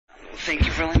thank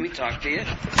you for letting me talk to you.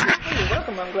 You're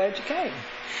welcome. I'm glad you came.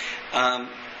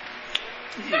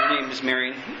 Your name is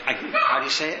Marian. How do you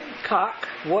say it? Cocke.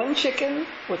 One chicken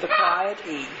with a quiet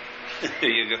E. There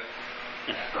you go.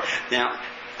 Now,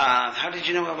 how did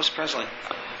you know Elvis Presley?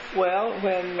 Well,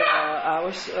 when I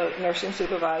was nursing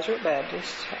supervisor at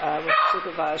Baptist, I was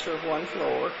supervisor of one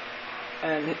floor.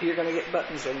 And you're going to get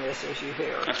buttons in this as you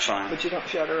hear. That's fine. But you don't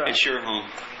shut her up. It's your home.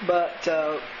 But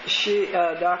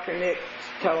Dr. Nick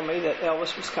told me that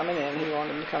Elvis was coming in. He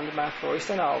wanted him to come to my floor. He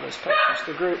sent all of his patients.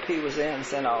 The group he was in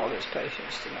sent all of his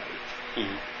patients to me.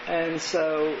 Mm-hmm. And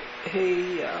so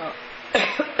he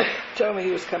told me he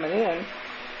was coming in.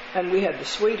 And we had the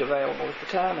suite available at the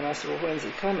time. And I said, well, when's he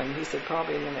coming? He said,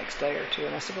 probably in the next day or two.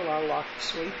 And I said, well, I'll lock the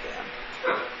suite then.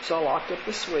 So I locked up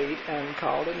the suite and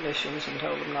called admissions and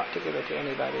told them not to give it to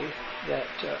anybody, that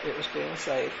it was being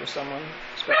saved for someone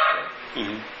special.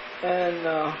 Mm-hmm.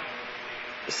 And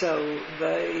so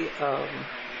they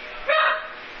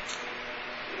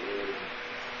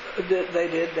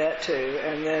did that too.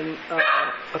 And then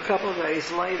a couple of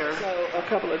days later,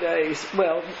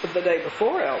 the day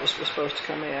before Elvis was supposed to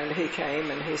come in, he came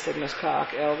and he said, Miss Cocke,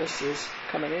 Elvis is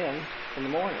coming in the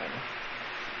morning.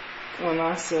 And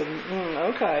I said,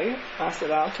 okay. I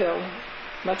said, I'll tell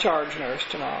my charge nurse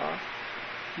tomorrow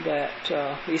that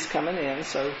he's coming in,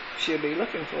 so she'll be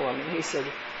looking for him. And he said,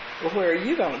 well, where are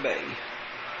you going to be?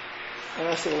 And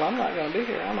I said, well, I'm not going to be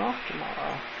here. I'm off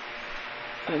tomorrow.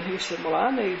 And he said, well,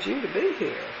 I need you to be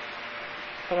here.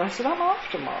 And I said, I'm off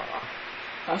tomorrow.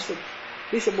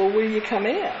 He said, well, will you come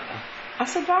in? I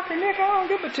said, Dr. Nick, I don't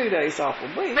get but 2 days off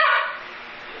a week.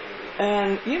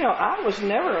 And, I was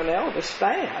never an Elvis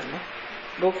fan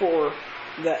before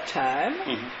that time.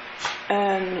 Mm-hmm.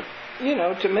 And,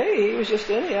 to me, he was just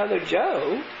any other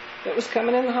Joe that was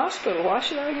coming in the hospital. Why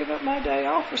should I give up my day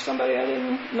off for somebody I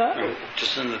didn't know? Right.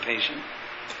 Just in the patient.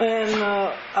 And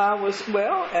I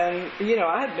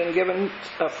had been given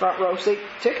front row seat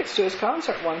tickets to his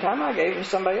concert one time. I gave him to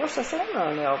somebody else. I said, I'm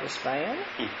not an Elvis fan.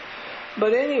 Mm.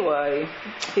 But anyway,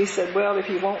 he said, well, if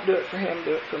you won't do it for him,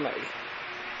 do it for me.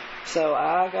 So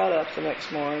I got up the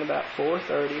next morning about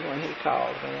 4:30 when he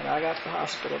called me, and I got to the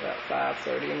hospital about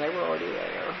 5:30, and they were already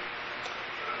there.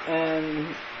 And,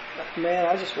 man,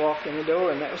 I just walked in the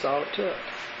door, and that was all it took.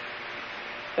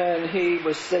 And he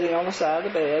was sitting on the side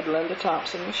of the bed. Linda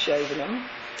Thompson was shaving him,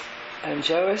 and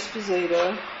Joe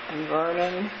Esposito, and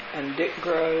Vernon, and Dick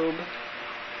Grobe,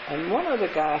 and one other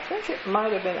guy, I think it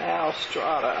might have been Al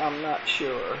Strata, I'm not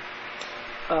sure,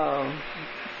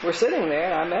 were sitting there,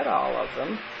 and I met all of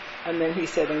them. And then he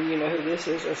said, and you know who this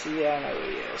is? I said, yeah, I know who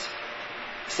he is.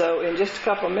 So in just a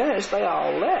couple of minutes, they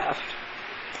all left.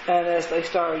 And as they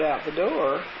started out the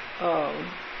door,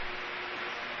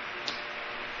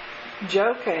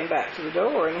 Joe came back to the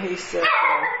door, and he said,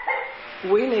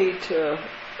 we need to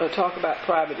talk about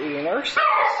private duty nurses.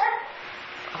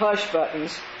 Hush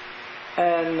buttons.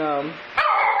 And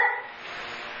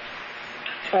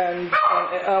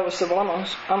I said, well, I'm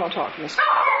going to talk to Miss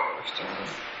Cocke first.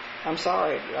 I'm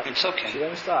sorry. It's okay. She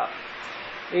didn't stop.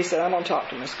 He said, I'm going to talk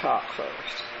to Miss Cocke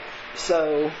first.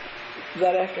 So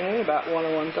that afternoon, about 1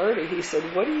 or 1:30, he said,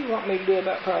 what do you want me to do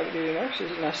about private duty nurses?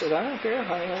 And I said, I don't care,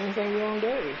 honey, anything you want to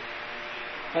do.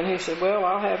 And he said, well,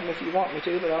 I'll have them if you want me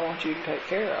to, but I want you to take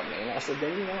care of me. And I said,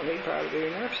 then you don't need private duty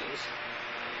nurses.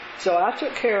 So I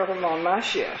took care of him on my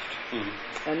shift.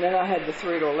 Mm-hmm. And then I had the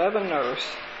 3 to 11 nurse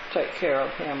take care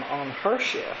of him on her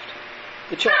shift,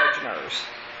 the charge nurse.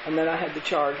 And then I had the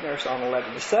charge nurse on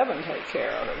 11 to 7 take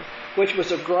care of him, which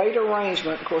was a great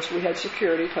arrangement. Of course, we had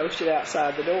security posted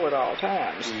outside the door at all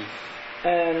times. Mm.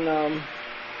 And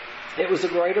it was a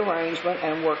great arrangement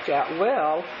and worked out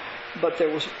well, but there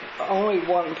was only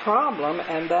one problem,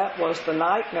 and that was the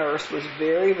night nurse was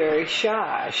very, very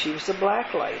shy. She was a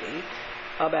black lady,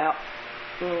 about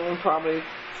probably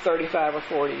 35 or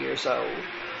 40 years old.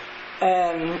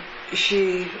 And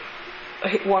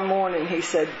one morning he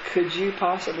said, could you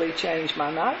possibly change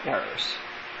my night nurse?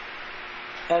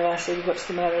 And I said, what's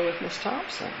the matter with Miss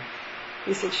Thompson?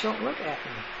 He said, she won't look at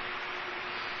me.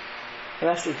 And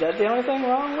I said, is that the only thing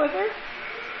wrong with her?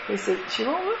 He said, she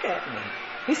won't look at me.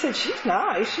 He said, she's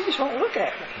nice, she just won't look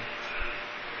at me.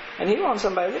 And he wanted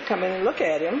somebody to come in and look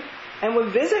at him and would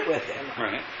visit with him.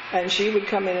 Right. And she would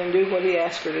come in and do what he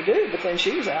asked her to do, but then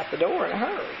she was out the door in a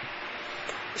hurry.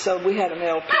 So we had an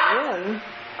LPN,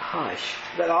 Hush,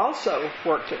 that also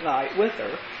worked at night with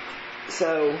her.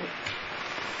 So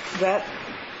that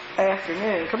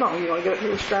afternoon, come on, you want to get up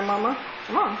here with Grandmama?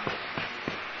 Come on.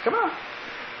 Come on.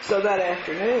 So that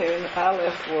afternoon, I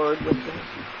left word with the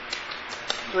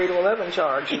 3 to 11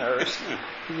 charge nurse.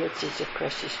 You're such a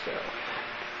precious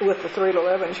girl. with the 3 to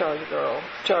 11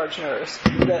 charge nurse,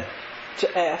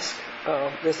 to ask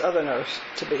this other nurse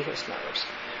to be his nurse.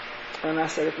 And I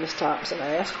said, if Miss Thompson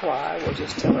asks why, we'll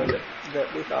just tell her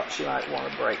that we thought she might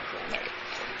want a break from it.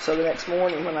 So the next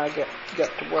morning when I got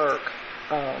to work,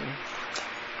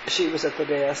 she was at the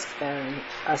desk, and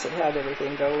I said, how'd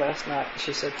everything go last night? And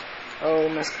she said, oh,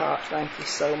 Miss Cocke, thank you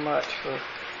so much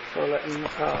for letting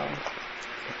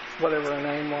whatever her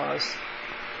name was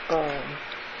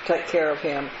take care of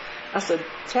him. I said,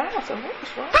 Tabitha, what was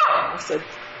wrong? I said,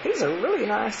 he's a really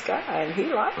nice guy, and he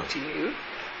liked you,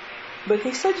 but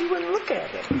he said you wouldn't look at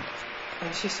him.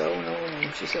 And she said, oh no.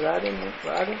 And she said, I didn't.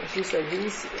 She said,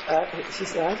 she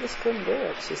said, I just couldn't do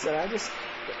it. She said, I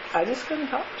just couldn't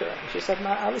talk to him. She said,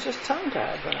 I was just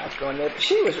tongue-tied when I was going there. But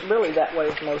she was really that way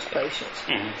with most patients.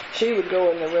 Mm-hmm. She would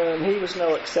go in the room. He was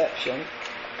no exception.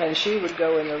 And she would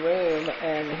go in the room,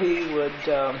 and he would,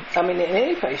 in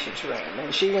any patient's room.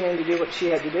 And she went in to do what she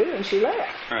had to do, and she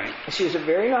left. Right. And she was a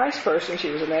very nice person. She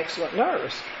was an excellent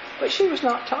nurse. But she was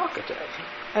not talkative.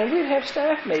 And we'd have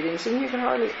staff meetings, and you could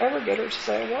hardly ever get her to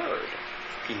say a word.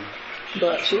 Mm-hmm.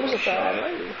 But she was a fine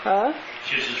lady. Huh?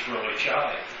 She was just really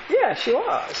shy. Yeah, she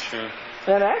was. Sure.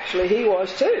 And actually, he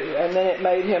was too. And then it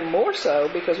made him more so,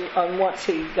 because once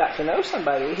he got to know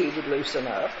somebody, he would loosen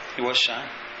up. He was shy.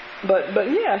 But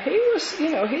yeah, he was, he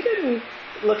didn't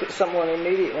look at someone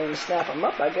immediately and snap them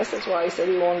up. I guess that's why he said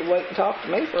he wanted to wait and talk to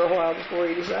me for a while before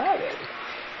he decided.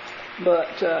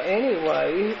 But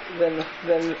anyway, then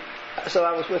so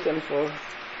I was with him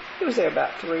he was there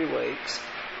about 3 weeks.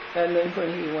 And then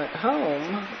when he went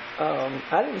home,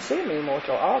 I didn't see him anymore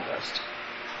till August.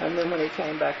 And then when he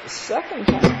came back the second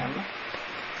time,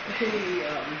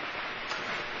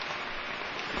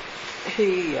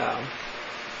 he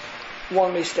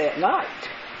wanted me to stay at night.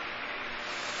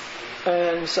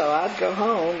 And so I'd go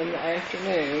home in the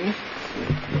afternoon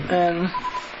and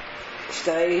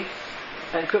stay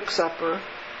and cook supper,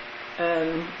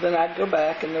 and then I'd go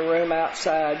back in the room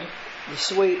outside. The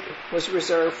suite was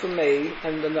reserved for me,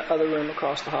 and then the other room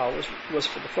across the hall was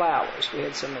for the flowers. We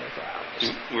had so many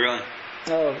flowers. Really?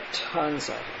 Oh, tons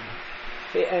of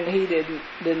them. And he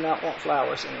did not want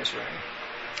flowers in his room.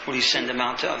 Would he send them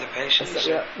out to other patients?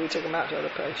 Yeah, we took them out to other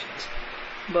patients.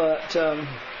 But,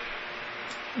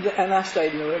 and I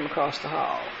stayed in the room across the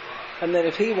hall. And then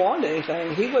if he wanted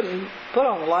anything, he wouldn't put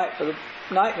on the light for the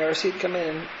night nurse. He'd come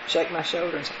in and shake my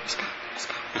shoulder and say, let's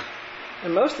go.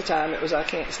 And most of the time it was, I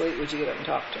can't sleep, would you get up and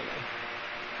talk to me?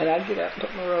 And I'd get up and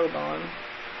put my robe on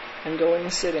and go in the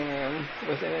sitting room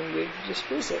with him, and we'd just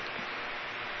visit.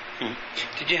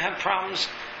 Did you have problems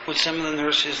with some of the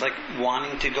nurses, like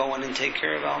wanting to go in and take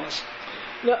care of Elvis?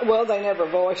 No, well, they never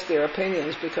voiced their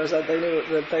opinions because they knew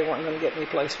that they weren't going to get me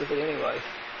placed with it anyway.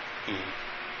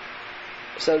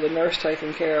 So the nurse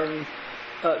taking care of him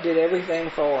did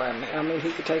everything for him. I mean,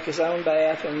 he could take his own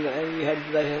bath, and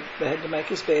they had to make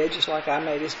his bed, just like I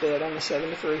made his bed on the 7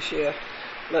 to 3 shift.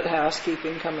 Let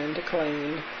housekeeping come in to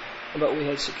clean, but we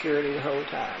had security the whole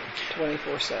time,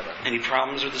 24/7. Any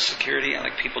problems with the security,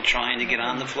 like people trying to get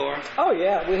on the floor? Oh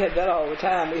yeah, we had that all the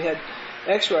time. We had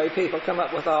X-ray people come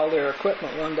up with all their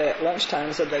equipment one day at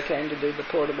lunchtime, said they came to do the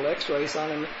portable X-rays on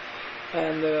him,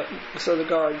 and so the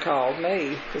guard called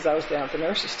me because I was down at the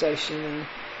nurse's station,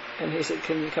 and he said,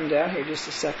 can you come down here just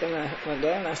a second? I went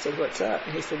down and I said, what's up?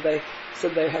 And he said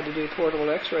they had to do portable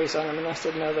X-rays on him, and I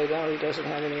said, no, they don't. He doesn't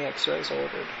have any X-rays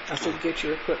ordered. I said, get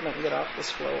your equipment and get off this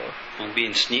floor. I'm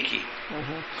being sneaky.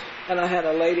 And I had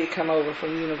a lady come over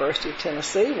from the University of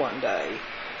Tennessee one day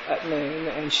at noon,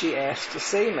 and she asked to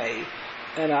see me.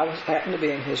 And I happened to be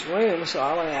in his room, so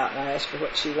I went out and I asked her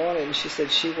what she wanted, and she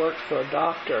said she worked for a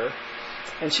doctor,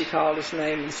 and she called his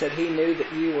name and said he knew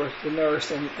that you were the nurse,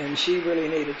 and she really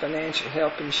needed financial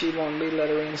help, and she wanted me to let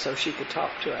her in so she could talk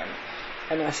to him.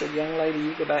 And I said, young lady,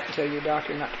 you go back and tell your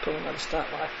doctor not to pull another stunt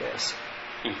like this.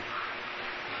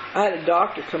 I had a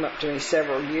doctor come up to me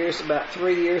several years, about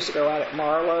 3 years ago, out at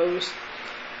Marlowe's,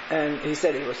 and he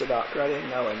said he was a doctor. I didn't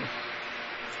know him.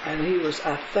 And he was,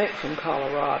 I think, from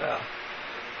Colorado.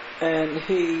 And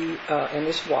he and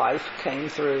his wife came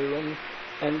through,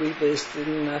 and we visited,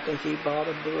 and I think he bought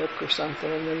a book or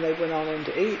something, and then they went on in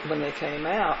to eat. When they came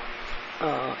out,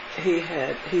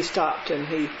 he stopped, and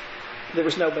there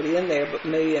was nobody in there but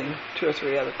me and 2 or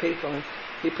 3 other people, and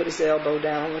he put his elbow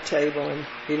down on the table, and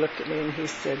he looked at me and he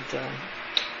said,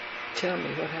 tell me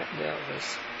what happened to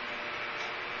Elvis.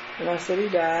 And I said, he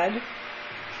died.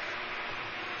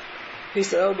 He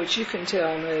said, oh, but you can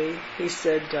tell me. He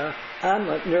said, I'm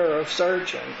a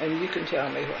neurosurgeon, and you can tell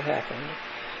me what happened.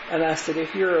 And I said,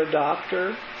 if you're a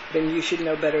doctor, then you should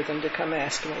know better than to come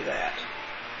ask me that.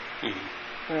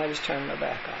 And I just turned my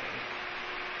back on him.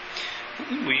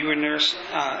 Were you a nurse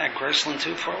at Graceland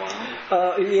too for a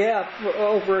while? Yeah, for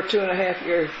over a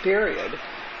 2.5-year period.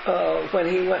 When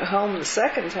he went home the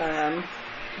second time,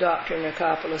 Dr.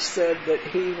 Nichopolus said that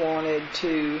he wanted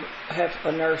to have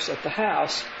a nurse at the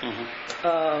house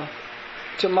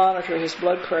to monitor his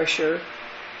blood pressure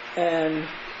and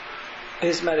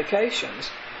his medications.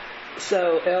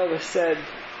 So Elvis said,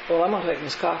 well, I'm going to take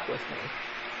Miss Cocke with me.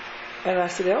 And I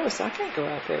said, Elvis, I can't go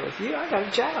out there with you. I got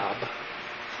a job.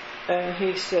 And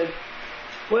he said,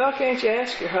 well, can't you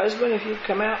ask your husband if you'd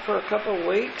come out for a couple of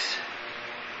weeks?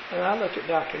 And I looked at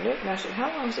Dr. Nick and I said, how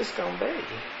long is this going to be?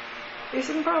 He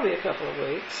said, probably a couple of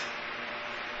weeks.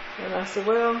 And I said,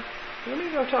 well, let me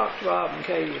go talk to Bob and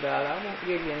Katie about it. I won't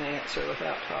give you an answer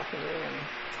without talking to them.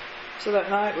 So that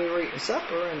night we were eating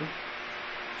supper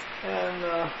and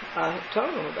I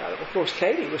told him about it. Of course,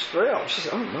 Katie was thrilled. She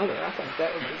said, oh, Mother, I think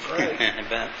that would be great. I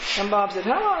bet. And Bob said,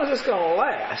 how long is this going to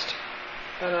last?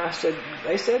 And I said,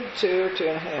 they said 2 or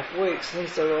 2.5 weeks. And he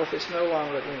said, well, if it's no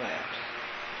longer than that.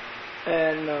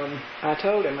 And I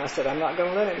told him, I said, I'm not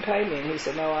going to let him pay me. And he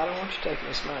said, no, I don't want you taking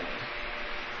this money.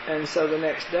 And so the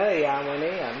next day I went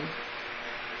in,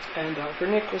 and Dr.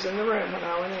 Nick was in the room when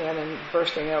I went in, and the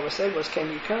first thing Elvis said was,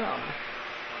 can you come?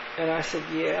 And I said,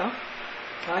 yeah,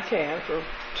 I can for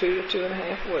 2 to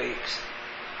 2.5 weeks.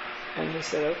 And he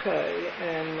said, okay.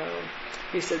 And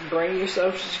he said, bring your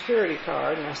Social Security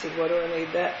card. And I said, what do I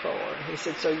need that for? And he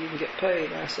said, so you can get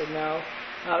paid. And I said, no,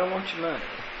 I don't want your money.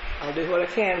 I'll do what I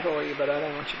can for you, but I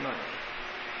don't want your money.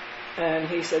 And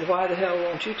he said, why the hell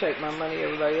won't you take my money?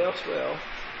 Everybody else will.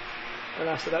 And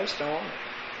I said, I just don't want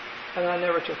it. And I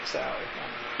never took a salary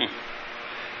from him.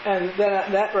 And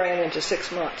then that ran into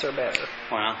 6 months or better.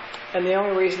 Wow. And the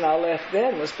only reason I left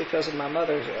then was because of my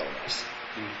mother's illness.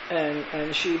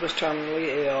 And she was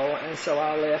terminally ill, and so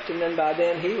I left. And then by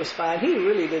then he was fine. He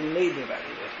really didn't need anybody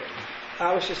with him.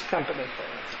 I was just company for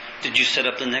him. Did you set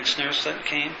up the next nurse that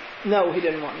came? No, he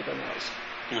didn't want anybody else.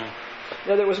 No.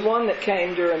 Now, there was one that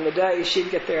came during the day. She'd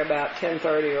get there about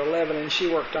 10:30 or 11, and she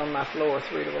worked on my floor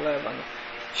 3 to 11.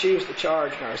 She was the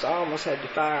charge nurse. I almost had to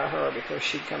fire her because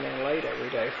she'd come in late every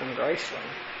day from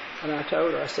Graceland. And I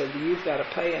told her, I said, you've got a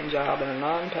paying job and a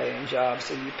non-paying job,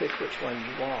 so you pick which one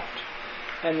you want.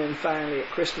 And then finally at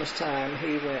Christmas time,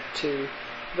 he went to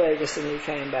Vegas, and he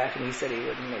came back, and he said he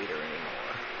wouldn't need her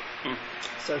anymore.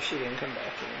 So she didn't come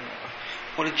back anymore.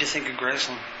 What did you think of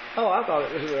Graceland? Oh, I thought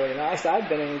it was really nice. I'd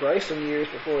been in Graceland years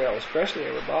before Elvis Presley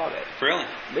ever bought it. Really?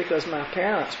 Because my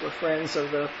parents were friends of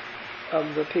the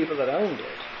people that owned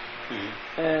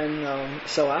it. And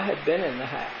so I had been in the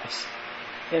house.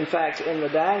 In fact, in the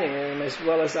dining room, as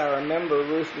well as I remember,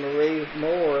 Ruth Marie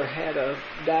Moore had a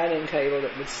dining table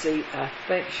that would seat, I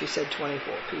think she said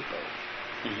 24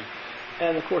 people.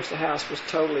 And of course the house was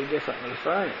totally differently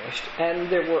furnished, and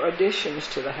there were additions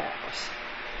to the house.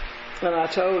 And I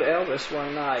told Elvis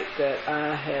one night that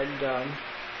I had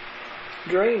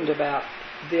dreamed about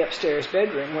the upstairs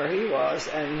bedroom where he was,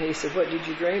 and he said, what did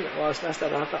you dream it was? And I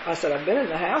said, I've been in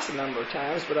the house a number of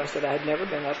times, but I said I had never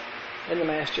been up in the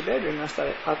master bedroom. I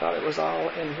thought it was all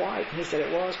in white. And he said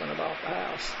it was when I bought the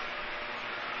house.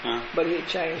 But he had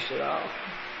changed it all.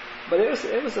 But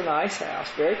it was a nice house,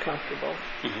 very comfortable.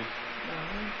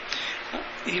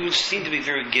 He would seem to be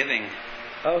very giving.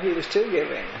 Oh, he was too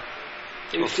giving.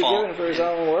 He was too giving for his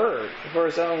own word, for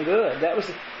his own good. That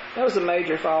was a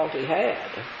major fault he had.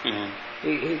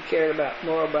 He cared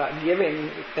more about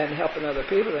giving and helping other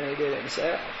people than he did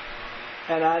himself.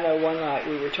 And I know one night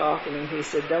we were talking, and he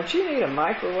said, don't you need a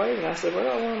microwave? And I said, what do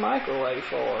I want a microwave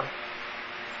for?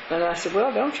 And I said,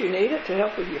 well, don't you need it to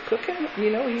help with your cooking?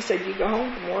 You know, he said, you go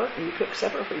home from work and you cook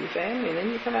supper for your family, and then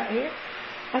you come out here.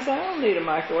 I said, I don't need a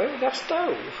microwave. We've got a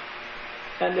stove.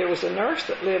 And there was a nurse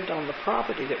that lived on the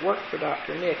property that worked for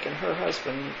Dr. Nick and her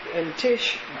husband. And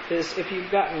Tish is, if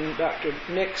you've gotten Dr.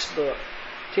 Nick's book,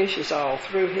 Tish is all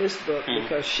through his book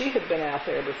because she had been out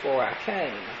there before I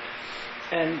came.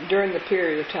 And during the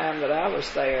period of time that I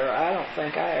was there, I don't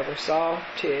think I ever saw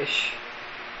Tish.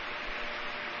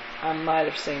 I might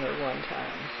have seen her one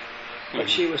time, but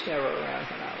she was never around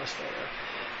when I was there.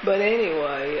 But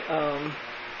anyway,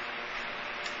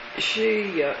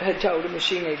 she had told him that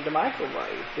she needed a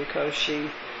microwave because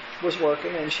she was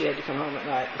working and she had to come home at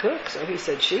night and cook. So he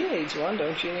said, she needs one,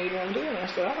 don't you need one too? And I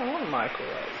said, I don't want a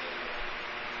microwave.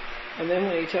 And then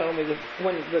when he told me,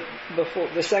 before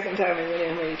the second time he went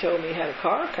in, when he told me he had a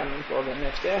car coming for me the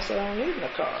next day, I said, I don't need a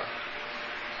car.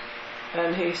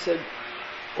 And he said,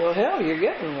 well, hell, you're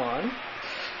getting one.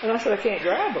 And I said, I can't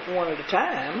drive but one at a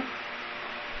time.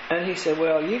 And he said,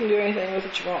 well, you can do anything with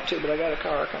it you want to, but I got a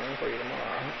car coming for you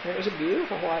tomorrow. And it was a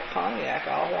beautiful white Pontiac,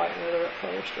 all white leather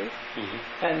upholstery.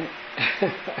 Mm-hmm. And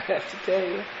I have to tell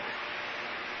you,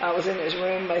 I was in his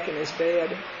room making his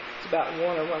bed. It's about 1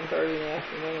 or 1:30 in the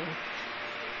afternoon.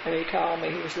 And he called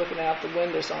me. He was looking out the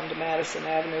windows onto Madison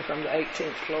Avenue from the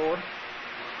 18th floor.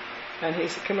 And he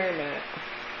said, come here a minute.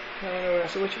 And I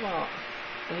said, what you want?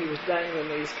 And he was dangling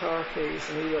these car keys.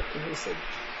 And he looked and he said,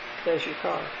 there's your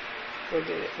car. Go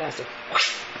get it. And I said,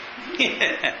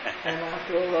 and I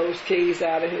threw those keys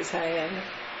out of his hand.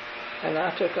 And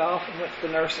I took off and went to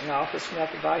the nursing office and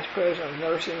met the vice president of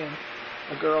nursing and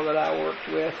a girl that I worked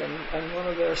with and one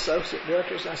of the associate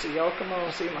directors. And I said, y'all come on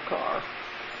and see my car.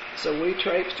 So we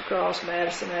traipsed across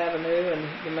Madison Avenue, and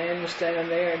the man was standing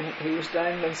there, and he was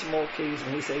dangling some more keys,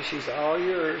 and he said, she's all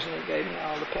yours, and he gave me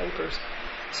all the papers.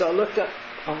 So I looked up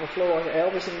on the floor, and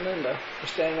Elvis and Linda were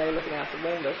standing there looking out the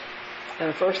window, and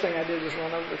the first thing I did was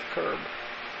run over the curb.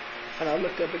 And I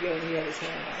looked up again, and he had his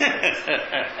hand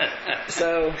out.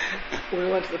 So we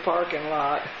went to the parking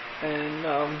lot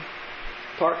and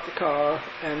parked the car,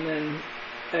 and then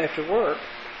after work,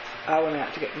 I went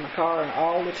out to get in my car, and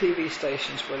all the TV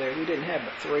stations were there. We didn't have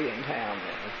but 3 in town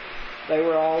then. They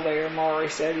were all there. Maury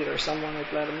said it, or someone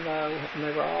had let them know, and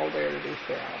they were all there to do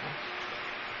film.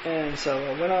 And so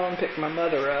I went on and picked my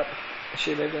mother up.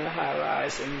 She lived in a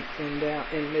high-rise in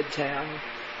Midtown.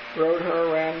 Rode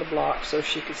her around the block so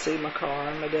she could see my car.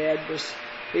 And my dad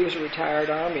he was a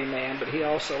retired Army man, but he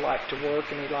also liked to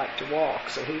work and he liked to walk,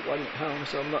 so he wasn't at home.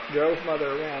 So I drove Mother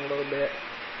around a little bit.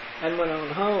 And went on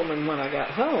home, and when I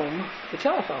got home, the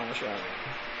telephone was ringing.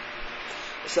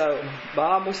 So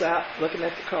Bob was out looking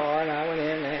at the car, and I went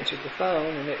in and answered the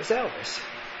phone, and it was Elvis.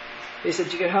 He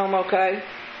said, "You get home okay?"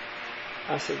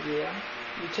 I said, "Yeah."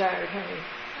 "You tired, honey?"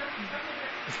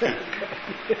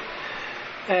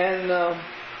 And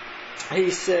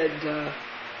he said,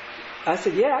 I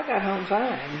said, "Yeah, I got home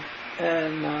fine."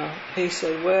 And he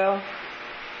said,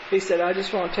 I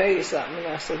just want to tell you something.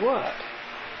 And I said, "What?"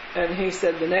 And he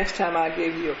said, "The next time I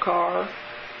give you a car,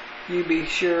 you be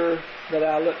sure that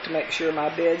I look to make sure my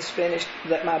bed's finished,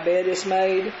 that my bed is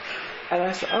made." And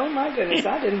I said, "Oh my goodness,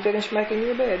 I didn't finish making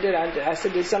your bed, did I?" I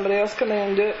said, "Did somebody else come in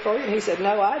and do it for you?" And he said,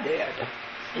 "No, I did."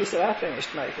 He said, "I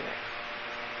finished making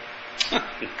it."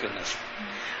 Goodness.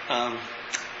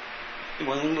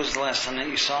 When was the last time that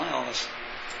you saw Elvis?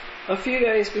 A few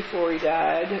days before he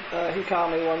died. He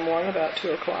called me one morning about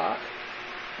 2 o'clock.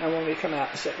 And when we come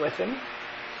out and sit with him.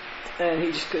 And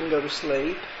he just couldn't go to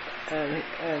sleep, and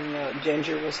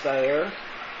Ginger was there,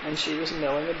 and she was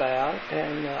milling about,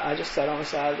 and I just sat on the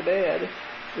side of the bed.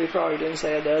 We probably didn't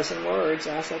say a dozen words,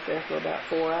 and I sat there for about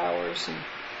 4 hours, and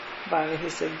finally he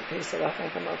said, "I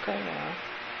think I'm okay now.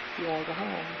 You want to go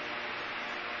home?"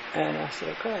 And I said,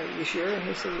 "Okay, you sure?" And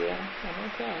he said, "Yeah,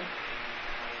 I'm okay."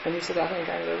 And he said, "I think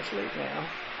I can go to sleep now."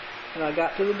 And I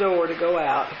got to the door to go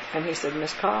out, and he said,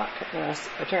 "Miss Cocke," and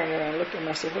I turned around and looked at him, and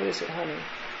I said, "What is it, honey?"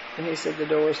 And he said, "The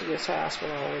doors of this house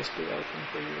will always be open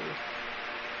for you."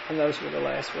 And those were the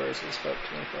last words he spoke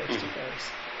to me face to face.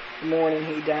 The morning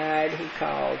he died, he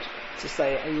called to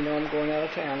say, "I'm going out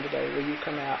of town today. Will you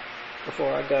come out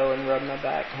before I go and rub my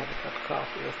back and have a cup of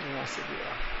coffee with me?" And I said,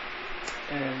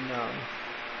 "Yeah." And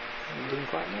he didn't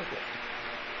quite make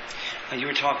it. You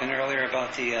were talking earlier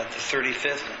about the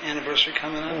 35th anniversary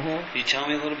coming up. Mm-hmm. Can you tell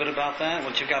me a little bit about that?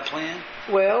 What you got planned?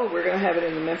 Well, we're going to have it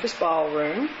in the Memphis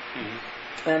Ballroom. Mm-hmm.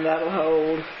 And that'll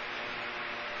hold,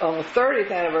 on the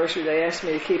 30th anniversary, they asked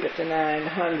me to keep it to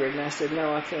 900, and I said,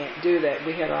 "No, I can't do that."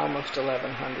 We had almost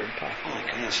 1,100 packed. Oh, my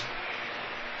goodness.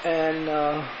 And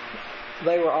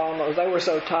they were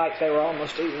so tight, they were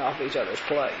almost eating off each other's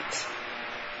plates.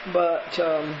 But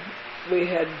we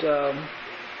had,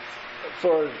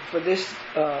 for this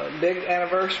big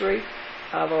anniversary,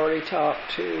 I've already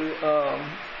talked to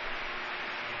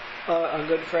a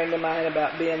good friend of mine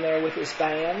about being there with his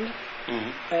band.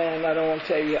 Mm-hmm. And I don't want to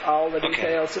tell you all the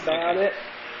details about it,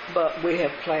 but we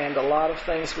have planned a lot of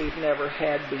things we've never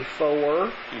had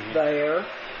before there.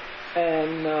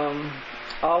 And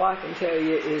all I can tell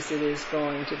you is it is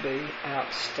going to be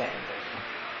outstanding.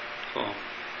 Cool.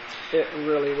 It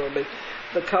really will be.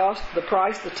 The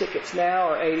price of the tickets now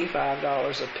are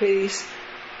 $85 a piece.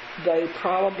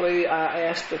 I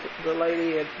asked the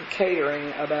lady at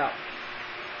catering about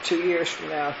 2 years from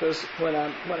now, because when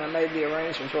I made the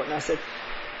arrangements for it, and I said,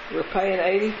 "We're paying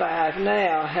 $85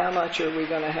 now. How much are we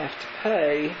going to have to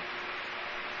pay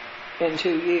in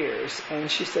 2 years?"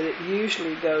 And she said it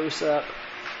usually goes up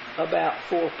about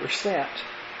 4%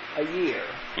 a year.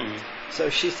 Mm-hmm.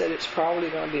 So she said it's probably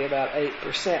going to be about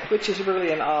 8%, which is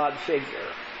really an odd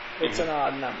figure. It's an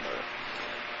odd number.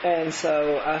 And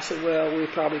so I said, well, we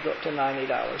probably go up to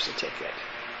 $90 a ticket.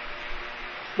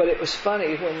 But it was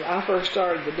funny, when I first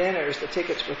started the dinners, the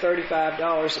tickets were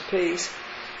 $35 a piece,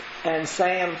 and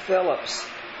Sam Phillips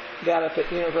got up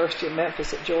at University of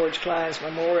Memphis at George Klein's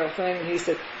memorial thing, and he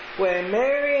said, when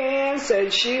Marian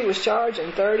said she was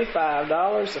charging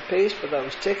 $35 a piece for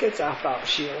those tickets, I thought,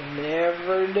 she'll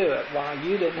never do it. Why,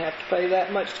 you didn't have to pay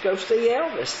that much to go see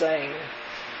Elvis sing.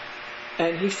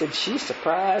 And he said, she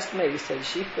surprised me. He said,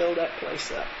 she filled that place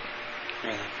up.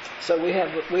 Really? So we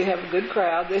have a good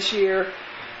crowd. This year,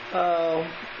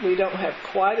 we don't have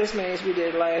quite as many as we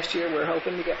did last year. We're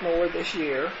hoping to get more this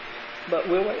year, but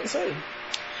we'll wait and see.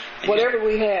 Whatever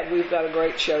we have, we've got a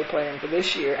great show planned for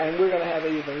this year, and we're going to have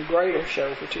an even greater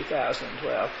show for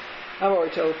 2012. I've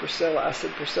already told Priscilla, I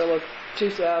said, Priscilla,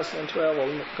 2012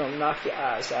 will going to knock your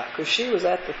eyes out, because she was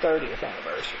at the 30th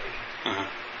anniversary. Uh-huh.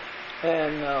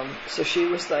 And so she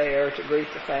was there to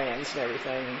greet the fans and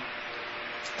everything.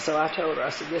 So I told her, I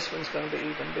said, this one's going to be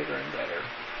even bigger and better.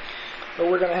 But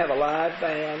we're going to have a live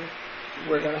band.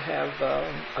 We're going to have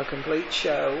a complete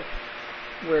show.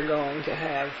 We're going to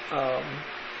have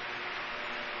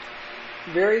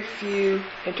very few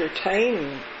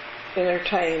entertainers,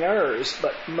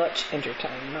 but much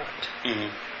entertainment. Mm-hmm.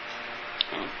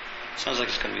 Well, sounds like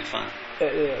it's going to be fun.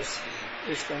 It is.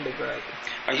 It's going to be great.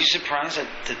 Are you surprised at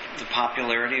the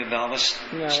popularity of Elvis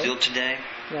still today?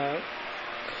 No.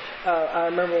 I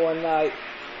remember one night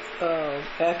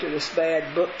after this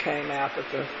bad book came out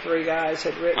that the three guys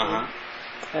had written,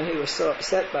 and he was so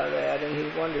upset by that, and he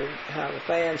wondered how the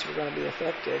fans were going to be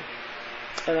affected.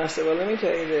 And I said, well, let me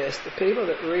tell you this. The people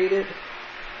that read it,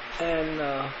 and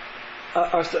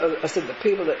I said, the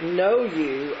people that know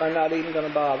you are not even going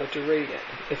to bother to read it.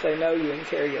 If they know you and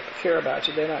care about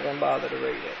you, they're not going to bother to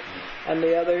read it. And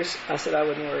the others, I said, I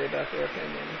wouldn't worry about their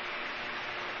opinion.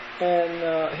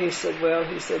 And he said,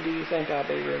 do you think I'll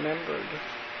be remembered?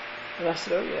 And I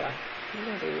said, oh, yeah, you're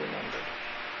going to be remembered.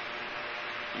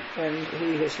 And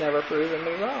he has never proven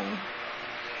me wrong.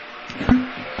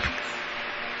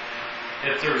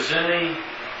 If there's any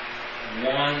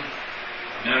one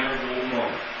memorable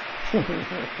moment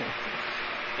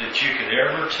that you could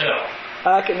ever tell,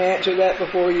 I can answer that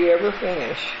before you ever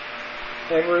finish.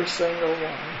 Every single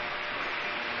one.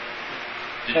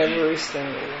 Every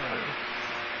single one.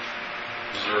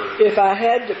 If I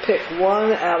had to pick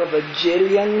one out of a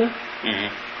jillion,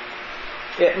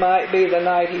 it might be the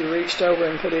night he reached over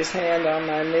and put his hand on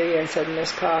my knee and said,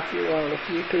 Miss Cocke, you're one of the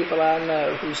few people I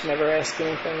know who's never asked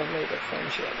anything of me but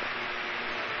friendship.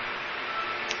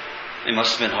 It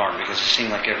must have been hard because it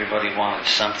seemed like everybody wanted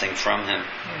something from him.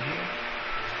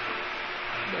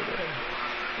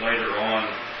 Later on,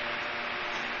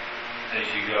 as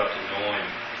you got to know him,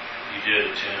 you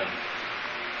did attend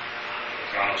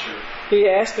a concert. He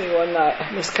asked me one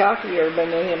night, Miss Cocke, you ever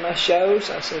been to any of my shows?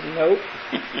 I said, nope.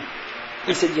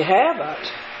 He said, you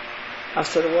haven't? I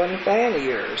said, I wasn't a fan of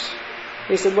yours.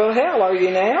 He said, well, hell, are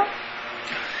you now?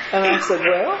 And I said,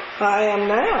 well, I am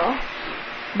now,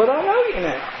 but I know you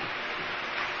now.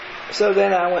 So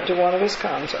then I went to one of his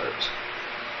concerts.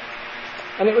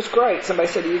 And it was great. Somebody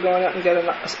said, are you going up and get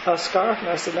a scarf? And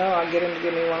I said, no, I'll get him to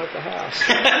give me one at the house.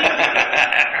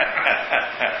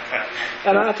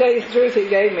 And I'll tell you the truth, he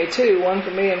gave me two, one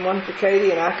for me and one for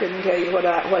Katie, and I couldn't tell you what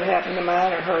happened to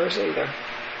mine or hers either.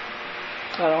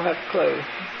 I don't have a clue.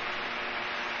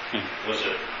 Was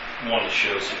it one of the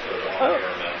shows he put on here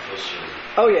in Memphis?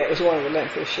 Oh, yeah, it was one of the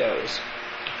Memphis shows.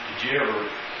 Did you ever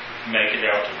make it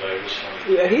out to Vegas?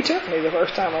 Yeah, he took me the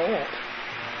first time I went.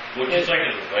 What did you think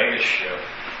of the Vegas show?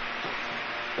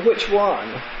 Which one?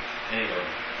 Anyway.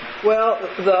 Well,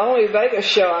 the only Vegas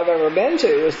show I've ever been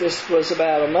to was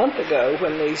about a month ago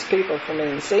when these people from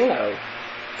Encino,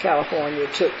 California,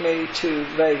 took me to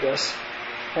Vegas.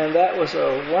 And that was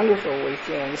a wonderful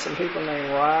weekend. Some people named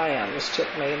Ryans took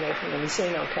me, and they're from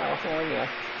Encino, California.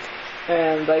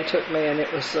 And they took me, and it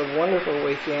was a wonderful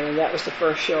weekend. And that was the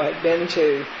first show I'd been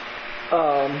to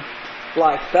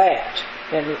like that.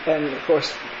 And of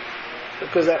course,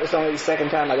 because that was only the second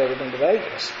time I'd ever been to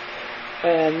Vegas.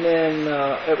 And then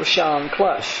it was Sean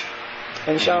Clush.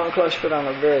 And Sean Clush put on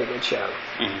a very good show.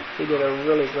 He did a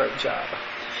really great job.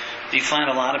 Do you find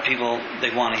a lot of people,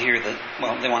 they want to hear the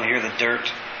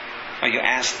dirt? Are you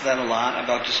asked that a lot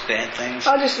about just bad things?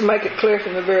 I'll just make it clear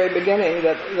from the very beginning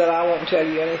that I won't tell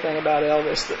you anything about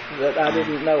Elvis that I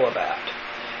didn't know about.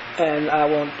 And I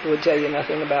would tell you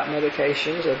nothing about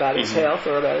medications, about his health,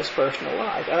 or about his personal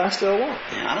life. And I still won't.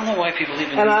 Yeah, I don't know why people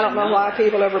even. And I don't know why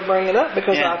people ever bring it up,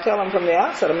 because I'll tell them from the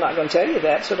outset, I'm not going to tell you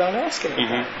that, so don't ask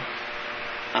anything.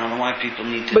 I don't know why people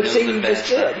need to know the see, bad you just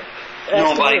stuff. did.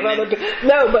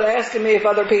 But asking me if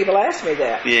other people ask me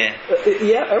that. Yeah.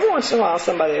 Yeah, every once in a while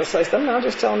somebody will say something, I'll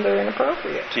just tell them they're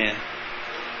inappropriate. Yeah.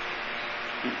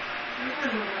 I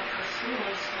don't know about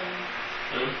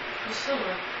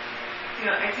Priscilla. You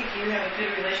know, I think you have a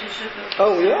good relationship with Priscilla.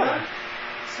 Oh, yeah.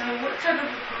 So what type of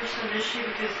a person is she?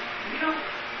 Because we don't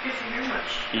get to hear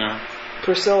much. No.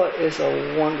 Priscilla is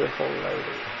a wonderful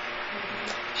lady.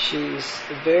 She's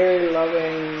very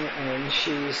loving, and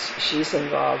she's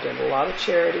involved in a lot of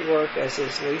charity work, as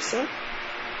is Lisa.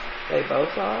 They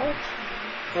both are.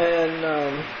 And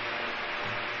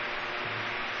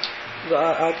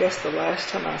I guess the last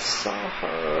time I saw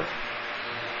her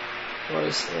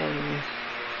was in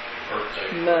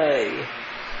May.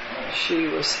 She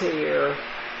was here,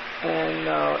 and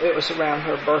it was around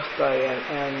her birthday,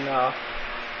 and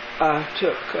I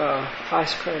took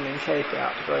ice cream and cake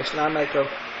out to Grace, and I make a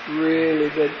really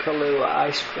good Kahlua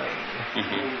ice cream.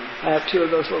 Mm-hmm. I have 2 of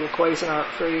those little Cuisinart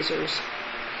freezers,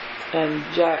 and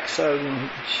Jack Soden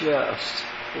just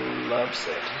loves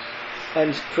it.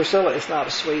 And Priscilla is not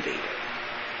a sweet eater.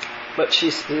 But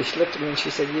she looked at me and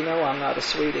she said, you know I'm not a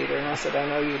sweet eater. And I said, I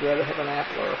know you'd rather have an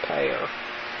apple or a pear.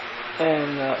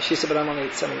 And she said, but I'm going to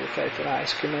eat some of your cake and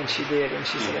ice cream. And she did. And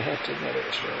she said, I have to admit it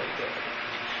was really good.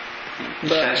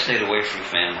 But I stayed away from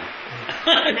family.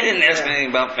 I didn't ask anything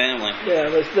about family. Yeah,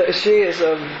 but she is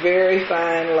a very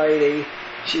fine lady.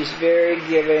 She's very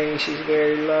giving. She's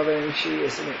very loving. She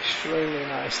is an extremely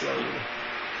nice lady.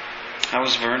 How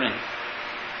was Vernon?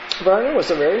 Vernon was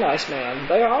a very nice man.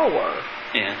 They all were.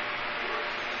 Yeah.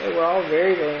 They were all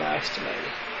very, very nice to me.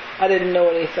 I didn't know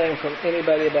anything from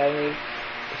anybody about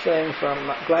anything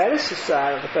from Gladys'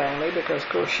 side of the family because, of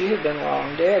course, she had been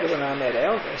long dead when I met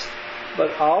Elvis.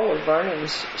 But all of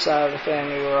Vernon's side of the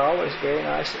family were always very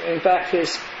nice. In fact,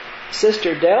 his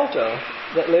sister Delta,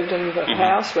 that lived in the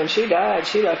house, when she died,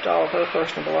 she left all of her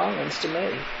personal belongings to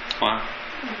me. Wow.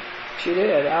 She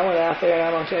did. I went out there, and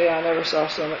I'm going to tell you, I never saw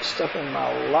so much stuff in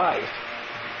my life.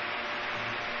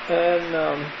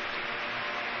 And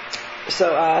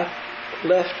so I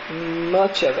left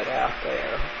much of it out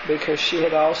there because she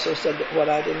had also said that what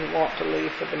I didn't want to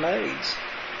leave for the maids.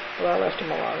 Well, I left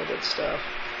them a lot of good stuff.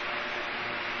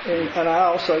 And I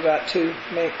also got 2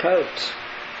 mink coats.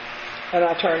 And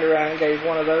I turned around and gave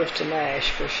one of those to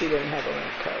Nash because she didn't have a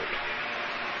mink coat.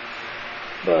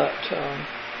 But,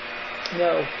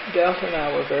 no, Delta and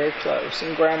I were very close.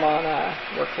 And Grandma and I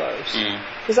were close.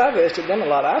 Because I visited them a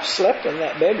lot. I've slept in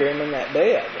that bedroom in that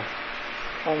bed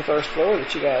on the first floor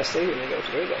that you guys see when you go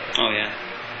through there. Oh, yeah.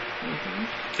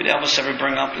 Mm-hmm. Did Elvis ever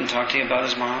bring up and talk to you about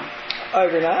his mom?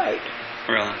 Every night.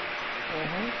 Really?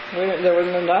 There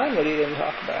wasn't a time that he didn't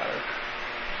talk about her.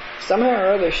 Somehow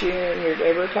or other, she entered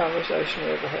every conversation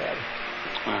we ever had.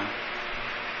 Wow.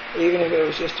 Even if it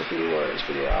was just a few words,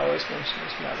 but he always mentioned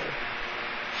his mother.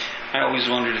 I always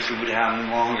wondered if it would happen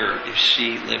longer, if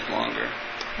she lived longer.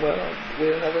 Well,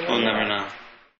 we'll never know. We'll never know.